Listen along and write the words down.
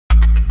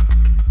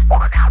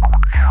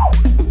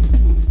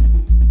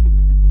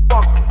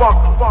My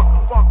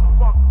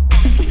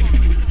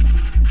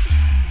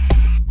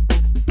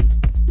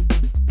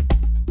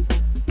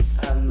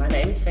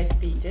name is Faith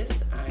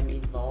Peters. I'm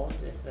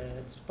involved with the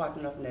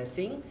Department of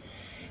Nursing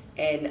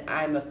and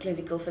I'm a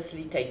clinical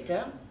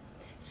facilitator.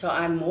 So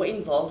I'm more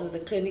involved with the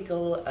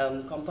clinical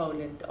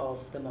component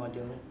of the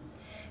module.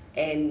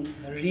 And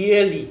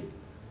really,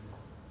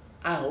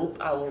 I hope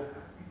I will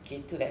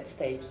get to that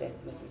stage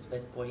that Mrs.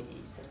 Witboy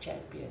is a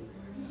champion.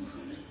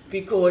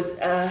 Because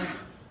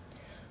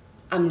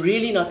I'm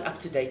really not up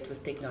to date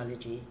with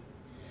technology.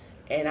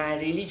 And I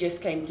really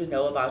just came to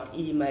know about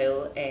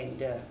email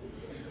and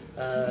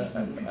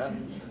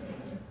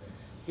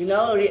you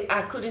know,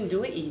 I couldn't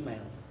do an email.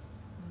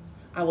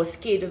 I was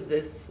scared of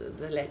the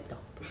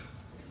laptop.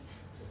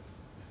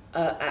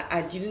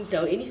 I didn't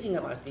know anything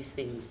about these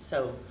things,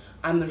 so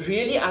I'm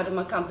really out of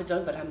my comfort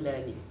zone, but I'm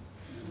learning.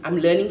 I'm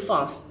learning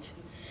fast.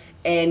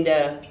 And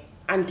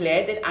I'm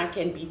glad that I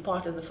can be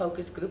part of the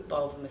focus group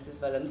of Mrs.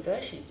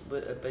 Willemse. She's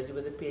busy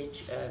with a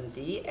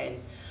PhD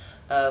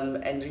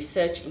and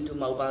research into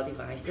mobile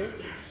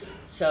devices.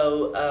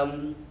 So,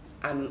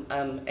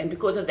 and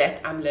because of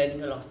that, I'm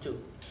learning a lot too.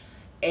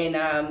 And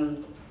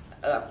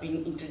I've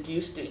been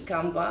introduced to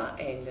Ikamba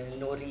and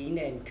Noreen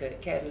and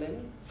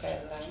Caroline.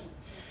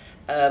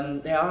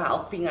 They are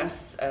helping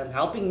us,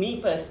 helping me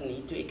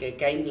personally to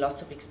gain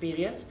lots of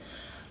experience.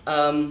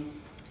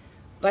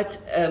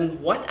 But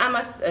what I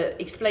must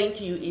explain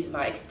to you is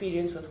my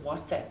experience with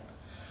WhatsApp.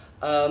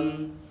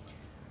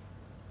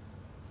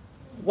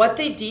 What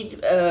they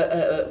did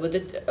with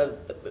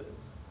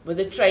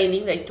the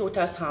training, they taught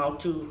us how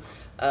to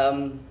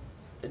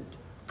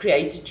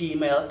create a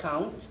Gmail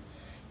account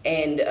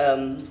and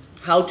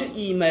how to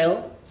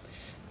email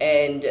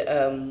and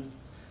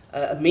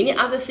many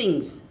other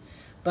things.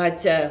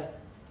 But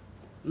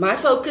my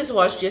focus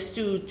was just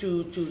to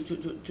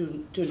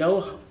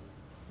know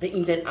the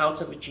ins and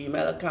outs of a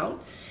Gmail account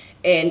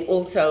and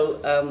also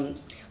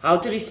how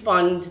to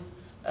respond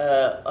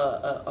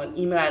on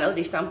email. I know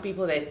there's some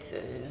people that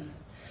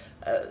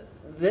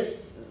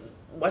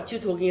what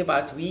you're talking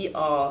about, we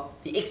are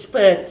the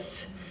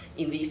experts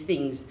in these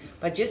things,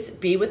 but just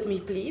bear with me,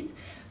 please.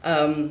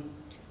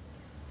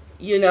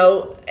 You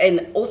know,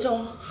 and also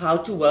how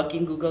to work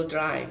in Google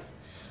Drive.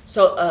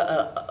 So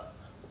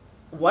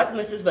what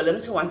Mrs.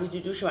 Willemse wanted to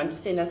do, she wanted to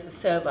send us the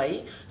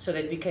survey so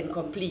that we can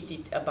complete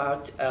it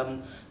about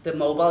the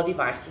mobile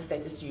devices that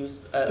is used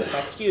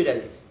by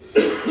students.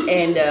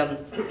 And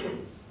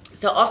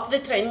so after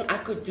the training, I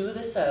could do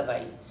the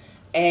survey.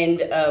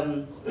 And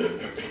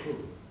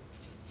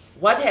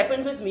what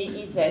happened with me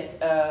is that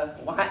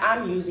why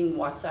I'm using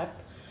WhatsApp,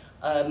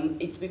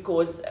 it's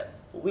because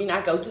when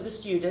I go to the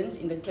students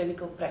in the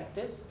clinical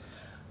practice,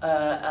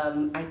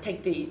 I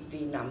take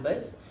the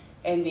numbers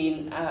and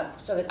then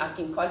so that I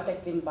can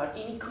contact them about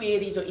any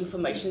queries or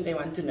information they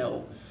want to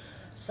know.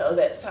 So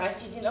I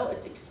said, you know,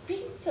 it's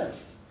expensive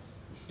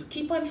to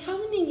keep on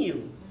phoning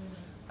you.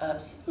 She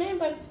said, ma'am,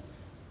 but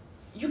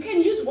you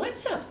can use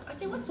WhatsApp. I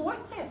said, what's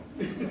WhatsApp?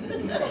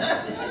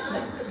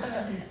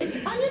 It's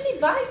on your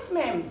device,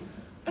 ma'am.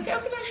 I said,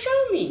 oh, can I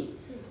show me?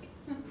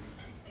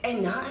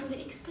 And now I'm the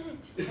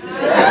expert.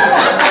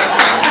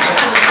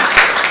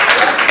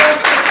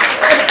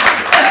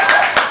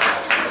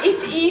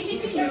 It's easy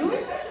to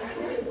use.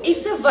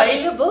 It's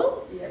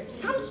available.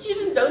 Some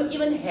students don't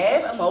even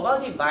have a mobile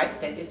device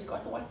that has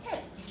got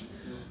WhatsApp.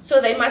 So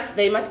they must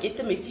get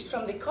the message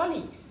from their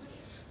colleagues.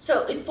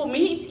 So for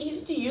me, it's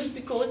easy to use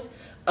because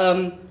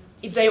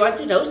if they want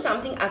to know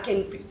something, I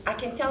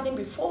can tell them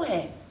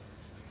beforehand.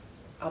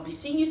 I'll be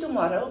seeing you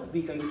tomorrow.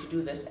 We're going to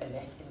do this and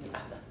that and the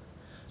other.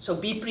 So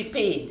be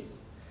prepared.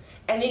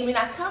 And then when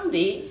I come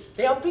there,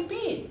 they are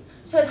prepared.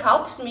 So it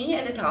helps me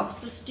and it helps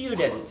the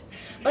student.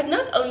 But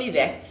not only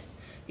that,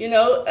 you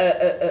know,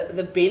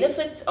 the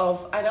benefits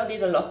of, I know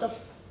there's a lot of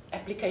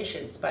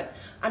applications, but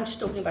I'm just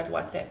talking about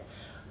WhatsApp.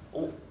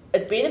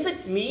 It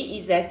benefits me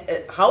is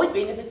that, how it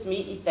benefits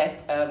me is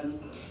that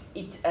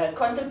it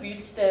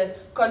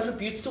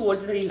contributes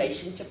towards the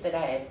relationship that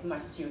I have with my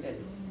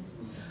students.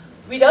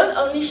 We don't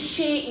only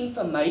share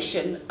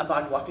information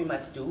about what we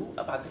must do,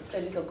 about the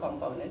clinical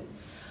component,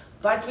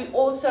 but we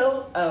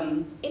also,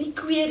 any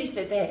queries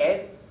that they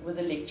have with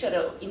the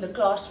lecturer in the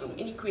classroom,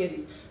 any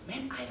queries,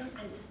 ma'am, I don't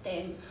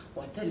understand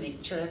what the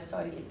lecturer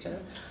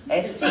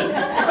has said.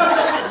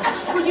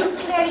 Could you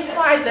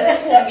clarify this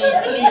for me,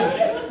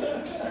 please?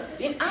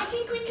 Then I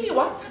can quickly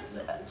WhatsApp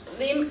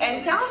them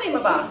and tell them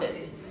about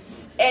it.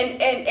 And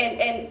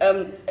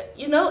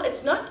you know,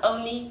 it's not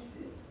only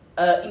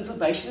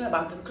information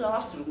about the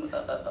classroom,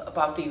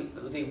 about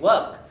the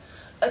work.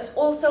 It's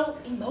also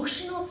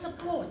emotional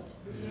support.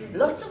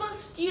 Lots of our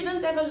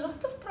students have a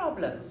lot of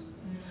problems.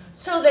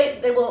 So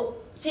they will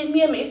send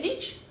me a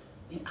message,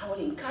 then I will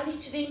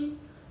encourage them,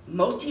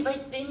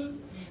 motivate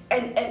them,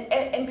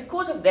 and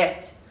because of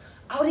that,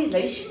 our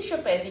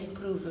relationship has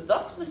improved with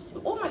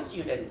all my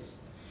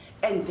students,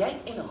 and that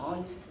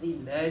enhances the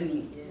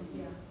learning.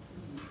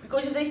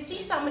 Because if they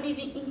see somebody is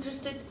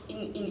interested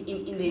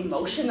in the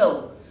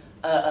emotional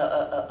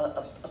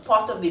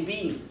part of their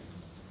being,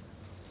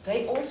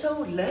 they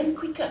also learn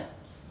quicker.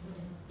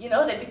 You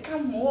know, they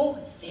become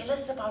more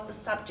zealous about the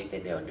subject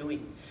that they are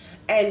doing.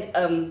 And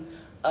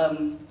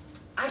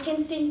I can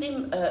send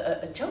them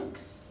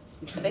jokes.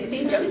 They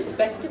send jokes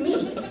back to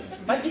me.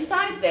 But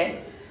besides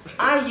that,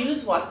 I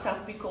use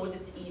WhatsApp because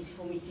it's easy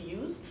for me to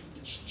use,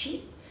 it's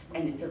cheap,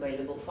 and it's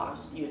available for our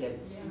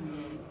students.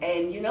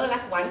 And you know,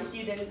 like one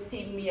student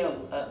sent me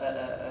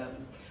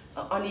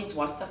on his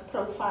WhatsApp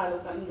profile or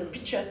something, the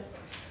picture.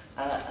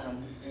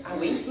 I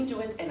went into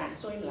it and I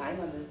saw him lying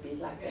on the bed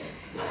like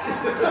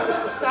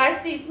that. So I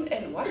said,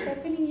 and what's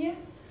happening here?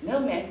 No,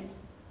 man,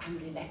 I'm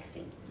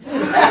relaxing.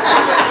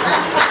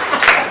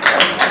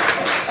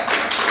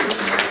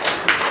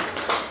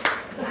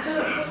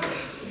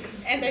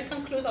 And that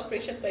concludes our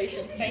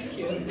presentation. Thank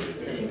you.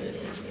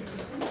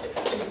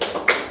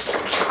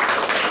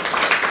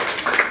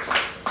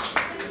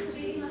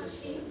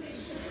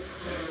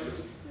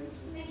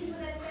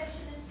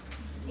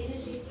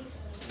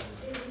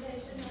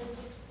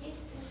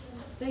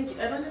 Thank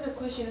you. I don't have a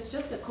question, it's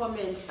just a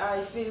comment.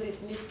 I feel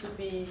it needs to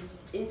be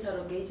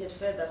interrogated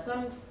further.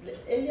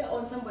 Earlier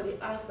on, somebody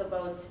asked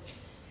about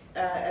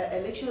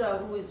a lecturer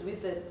who is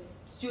with the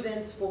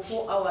students for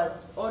 4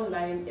 hours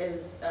online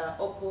as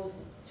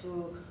opposed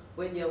to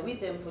when you're with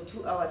them for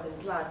 2 hours in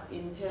class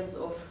in terms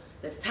of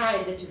the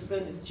time that you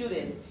spend with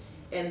students.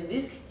 And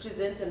this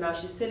presenter now,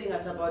 she's telling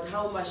us about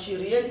how much she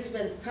really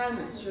spends time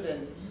with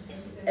students.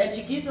 And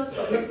she gives us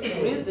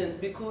objective reasons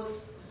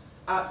because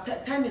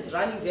time is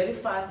running very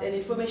fast and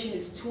information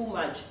is too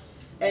much.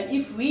 And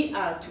if we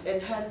are to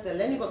enhance the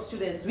learning of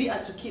students, we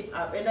are to keep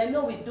up. And I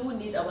know we do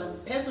need our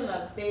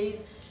personal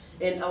space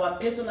and our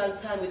personal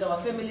time with our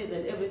families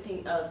and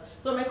everything else.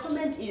 So my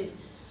comment is,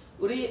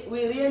 we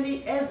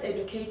really, as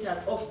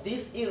educators of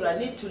this era,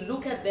 need to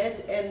look at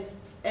that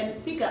and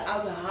figure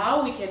out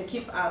how we can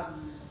keep up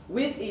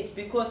with it.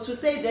 Because to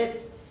say that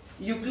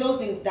you're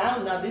closing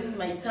down now, this is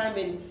my time,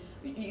 and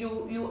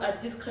you are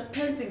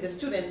discrepancing the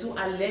students who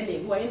are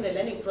learning, who are in the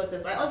learning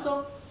process. I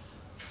also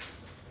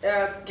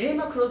came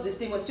across this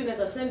thing where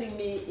students are sending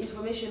me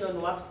information on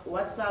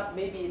WhatsApp,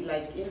 maybe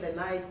like in the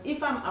night.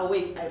 If I'm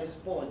awake, I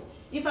respond.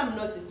 If I'm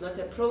not, it's not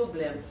a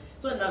problem.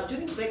 So now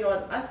during break, I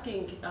was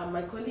asking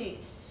my colleague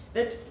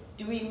that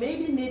do we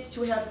maybe need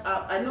to have,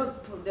 I know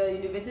the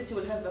university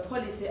will have a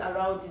policy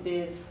around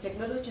this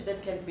technology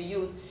that can be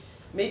used,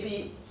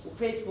 maybe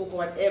Facebook or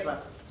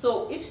whatever.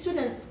 So if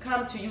students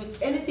come to use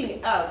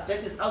anything else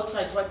that is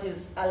outside what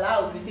is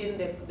allowed within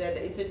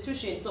the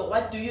institution, so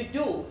what do?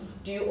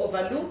 Do you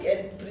overlook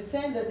and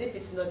pretend as if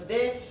it's not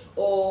there,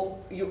 or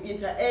you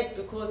interact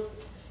because,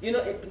 you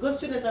know, because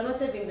students are not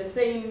having the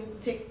same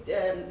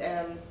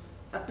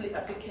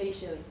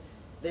applications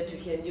that you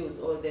can use,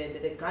 or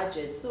the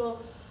gadgets. So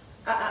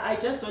I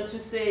just want to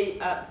say,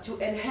 to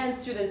enhance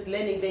students'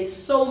 learning, there's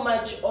so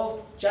much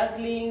of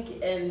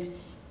juggling and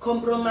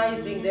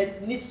compromising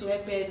that needs to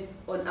happen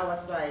on our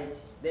side.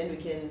 Then we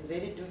can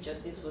really do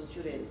justice for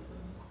students.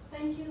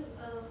 Thank you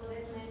for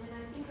that, ma'am.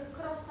 And I think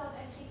across South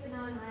Africa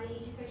now in higher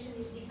education,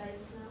 there's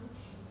debates now.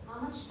 How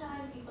much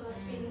time people are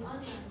spending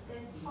online.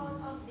 That's part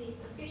of the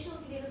professional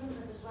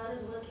development as well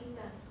as working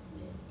time.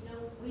 Yes. You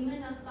know,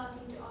 women are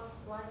starting to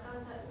ask, why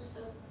can't I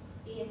also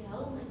be at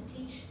home and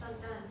teach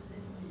sometimes?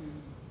 And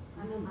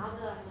I'm a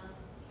mother,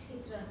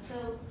 etc.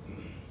 So,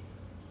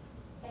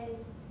 and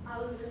I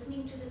was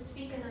listening to the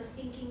speaker and I was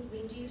thinking,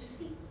 when do you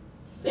sleep?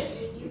 When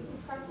do you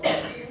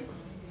focus?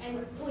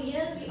 And for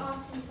years we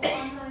asked him for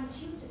online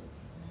tutors.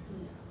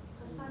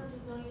 Hassan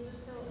would know he's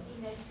also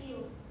in that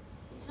field.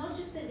 It's not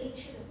just the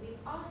lecturer. We're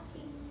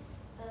asking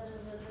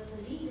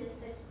the leaders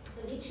that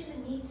the lecturer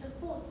needs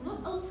support,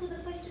 not only for the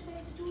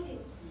face-to-face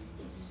tutorials.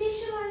 It's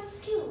specialized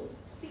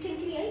skills. We can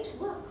create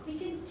work. We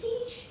can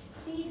teach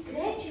these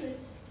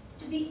graduates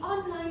to be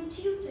online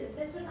tutors.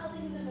 That's what other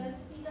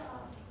universities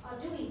are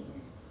doing.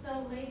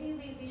 So maybe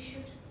we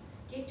should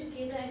get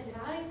together and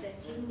drive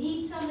that. You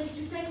need somebody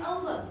to take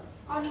over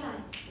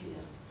online.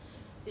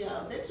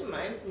 Yeah, that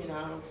reminds me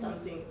now of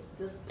something.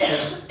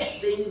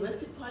 The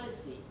university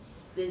policy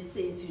that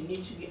says you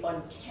need to be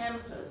on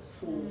campus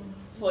for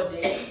 4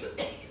 days.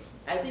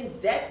 I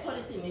think that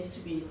policy needs to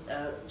be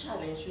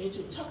challenged. We need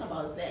to talk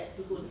about that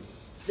because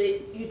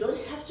you don't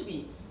have to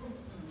be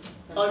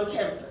on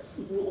campus.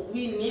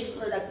 We need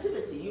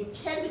productivity. You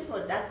can be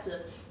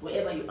productive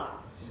wherever you are.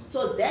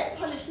 So that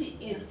policy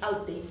is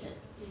outdated.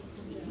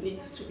 It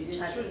needs to be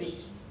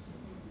challenged.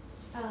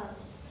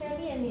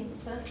 Sally and then,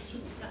 sir.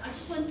 I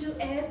just want to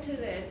add to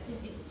that.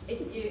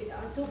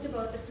 I talked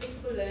about the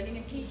flexible learning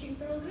and teaching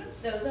program.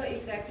 Those are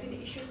exactly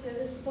the issues that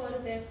is part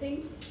of that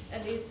thing.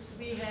 And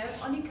we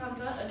have on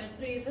Canva and a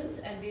presence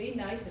and very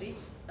nice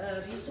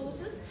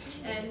resources.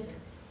 And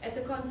at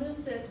the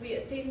conference that we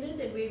attended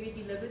and where we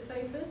delivered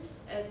papers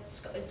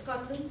in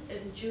Scotland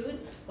in June,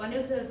 one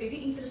of the very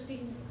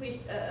interesting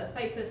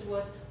papers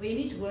was, when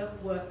is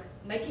work?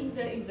 Making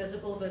the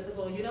invisible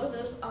visible, you know,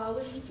 those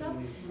hours and stuff.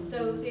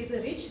 So there's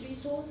a rich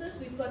resources.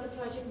 We've got the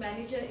project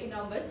manager in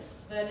our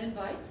midst, Vernon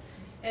Weitz,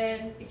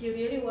 And if you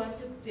really want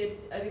to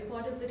be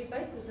part of the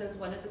debate, because that's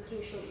one of the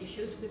crucial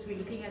issues, because we're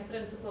looking at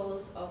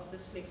principles of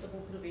this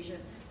flexible provision.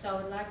 So I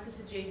would like to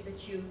suggest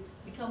that you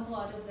become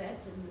part of that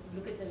and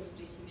look at those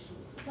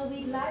resources. So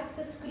we'd like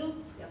this group,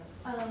 Yeah.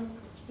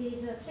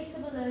 there's a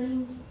flexible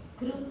learning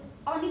group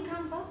on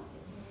eCampa,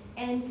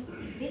 and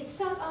let's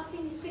start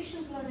asking these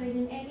questions, Lorraine,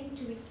 and adding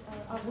to it.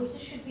 Our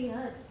voices should be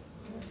heard.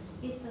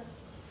 Yes, sir.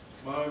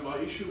 My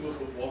issue with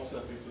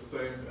WhatsApp is the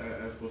same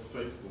as with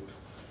Facebook.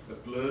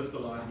 It blurs the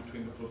line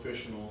between the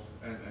professional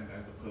and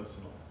the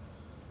personal.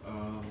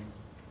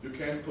 You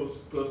can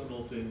post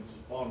personal things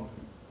on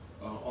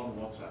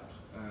WhatsApp,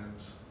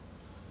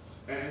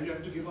 and you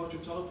have to give out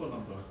your telephone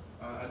number.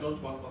 I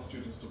don't want my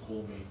students to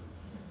call me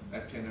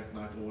at 10 at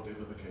night or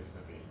whatever the case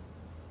may be.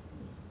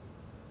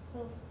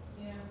 So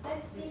Yeah.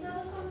 these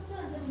are the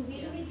concerns. I mean,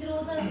 we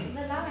draw the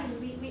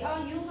line. We are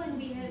human.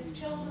 We have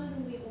children.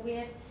 We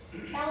have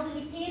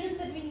elderly parents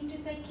that we need to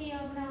take care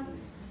of now.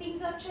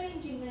 Things are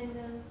changing,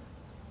 and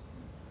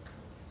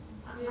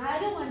I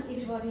don't want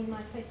everybody in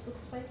my Facebook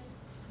space.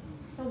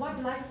 So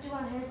what life do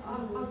I have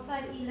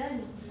outside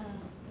e-learning?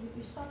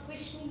 You start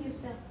questioning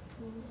yourself.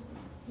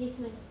 Yes,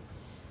 ma'am.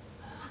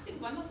 I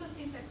think one of the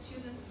things that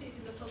students said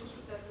in the focus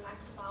group that I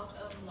liked about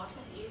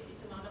WhatsApp is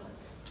it's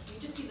anonymous. You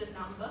just see the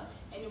number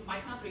and you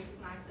might not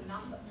recognize the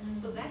number.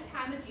 So that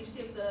kind of gives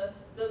them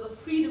the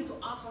freedom to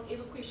ask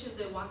whatever questions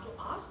they want to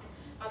ask.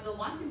 But the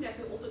one thing that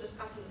we also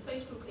discussed in the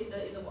Facebook, in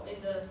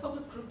the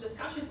focus group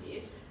discussions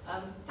is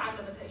time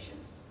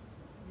limitations.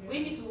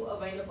 When is who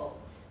available?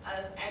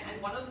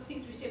 And one of the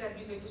things we said that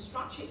we're going to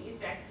structure is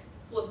that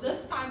for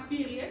this time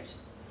period,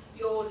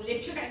 your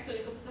lecturer and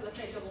clinical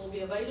facilitator will be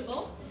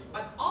available,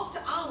 but after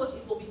hours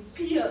it will be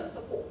peer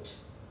support.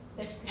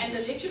 And the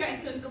lecturer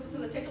and clinical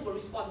facilitator will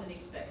respond the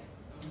next day.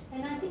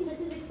 And I think this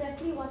is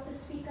exactly what the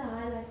speaker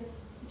highlighted.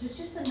 It was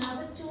just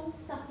another tool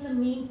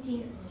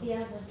supplementing the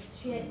others.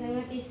 They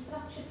have their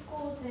structured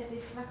course, they have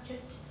their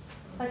structured,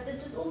 but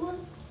this was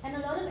almost, and a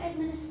lot of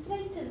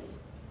administrative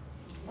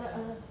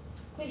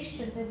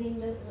questions and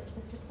then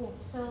the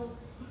support. So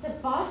it's a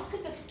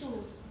basket of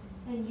tools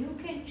and you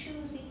can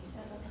choose it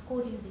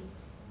accordingly.